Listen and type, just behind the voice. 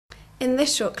In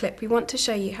this short clip, we want to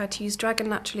show you how to use Dragon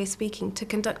Naturally Speaking to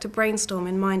conduct a brainstorm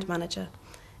in MindManager.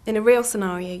 In a real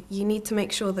scenario, you need to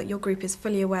make sure that your group is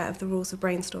fully aware of the rules of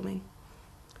brainstorming.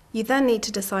 You then need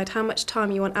to decide how much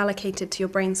time you want allocated to your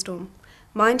brainstorm.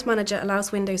 MindManager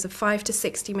allows windows of 5 to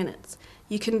 60 minutes.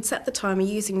 You can set the timer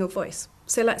using your voice.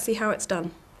 So let's see how it's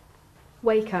done.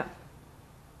 Wake up.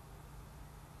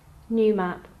 New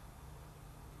map.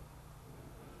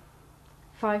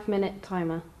 5-minute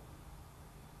timer.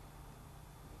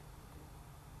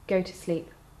 Go to sleep.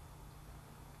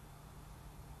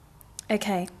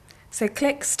 Okay, so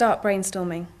click Start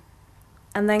Brainstorming,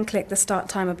 and then click the Start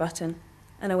Timer button,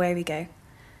 and away we go.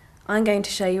 I'm going to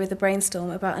show you with a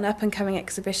brainstorm about an up-and-coming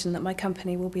exhibition that my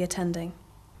company will be attending.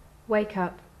 Wake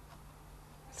up.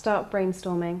 Start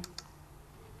brainstorming.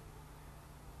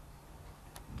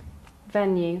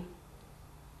 Venue.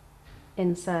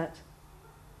 Insert.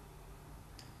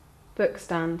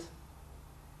 Bookstand.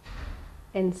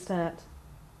 Insert.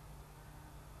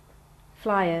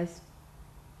 Flyers.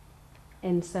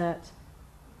 Insert.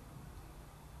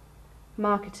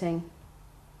 Marketing.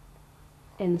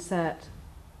 Insert.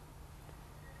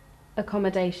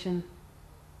 Accommodation.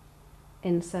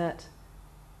 Insert.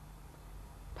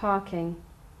 Parking.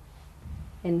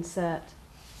 Insert.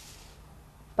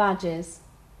 Badges.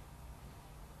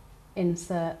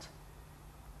 Insert.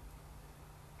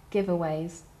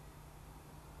 Giveaways.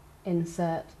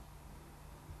 Insert.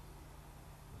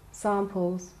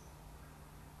 Samples.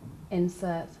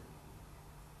 Insert.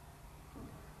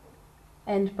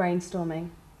 End brainstorming.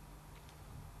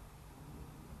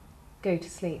 Go to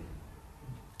sleep.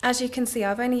 As you can see,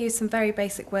 I've only used some very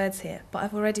basic words here, but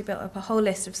I've already built up a whole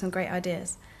list of some great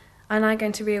ideas. I'm now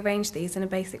going to rearrange these in a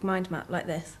basic mind map like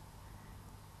this.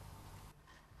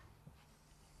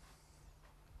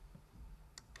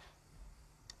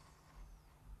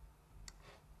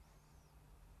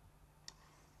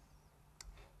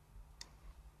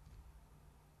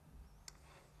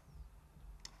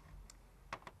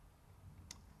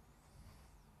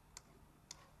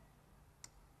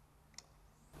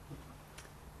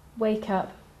 Wake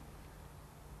up.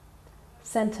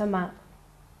 Center map.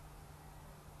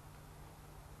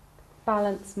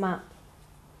 Balance map.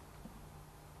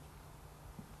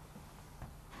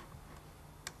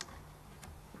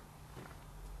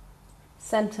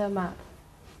 Center map.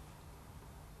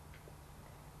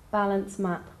 Balance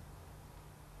map.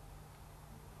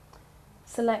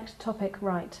 Select topic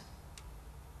right.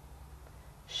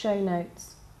 Show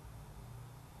notes.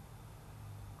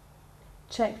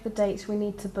 Check the date we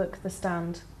need to book the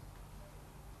stand.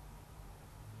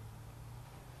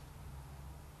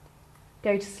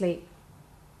 Go to sleep.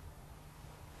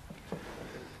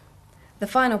 The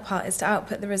final part is to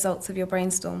output the results of your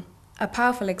brainstorm. A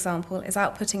powerful example is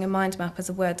outputting a mind map as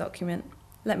a Word document.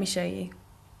 Let me show you.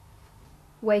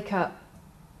 Wake up.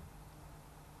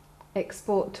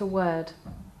 Export to Word.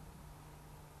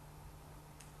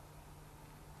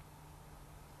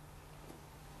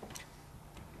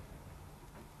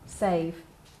 Save.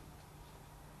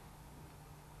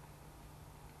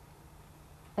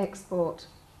 Export.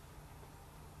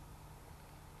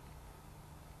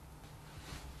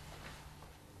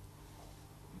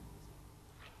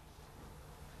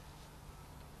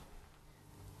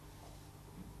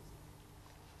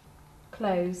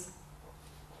 Close.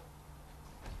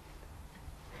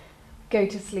 Go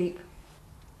to sleep.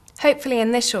 Hopefully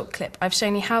in this short clip I've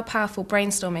shown you how powerful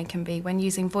brainstorming can be when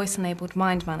using voice-enabled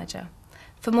MindManager.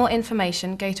 For more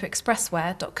information, go to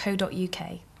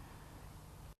expressware.co.uk.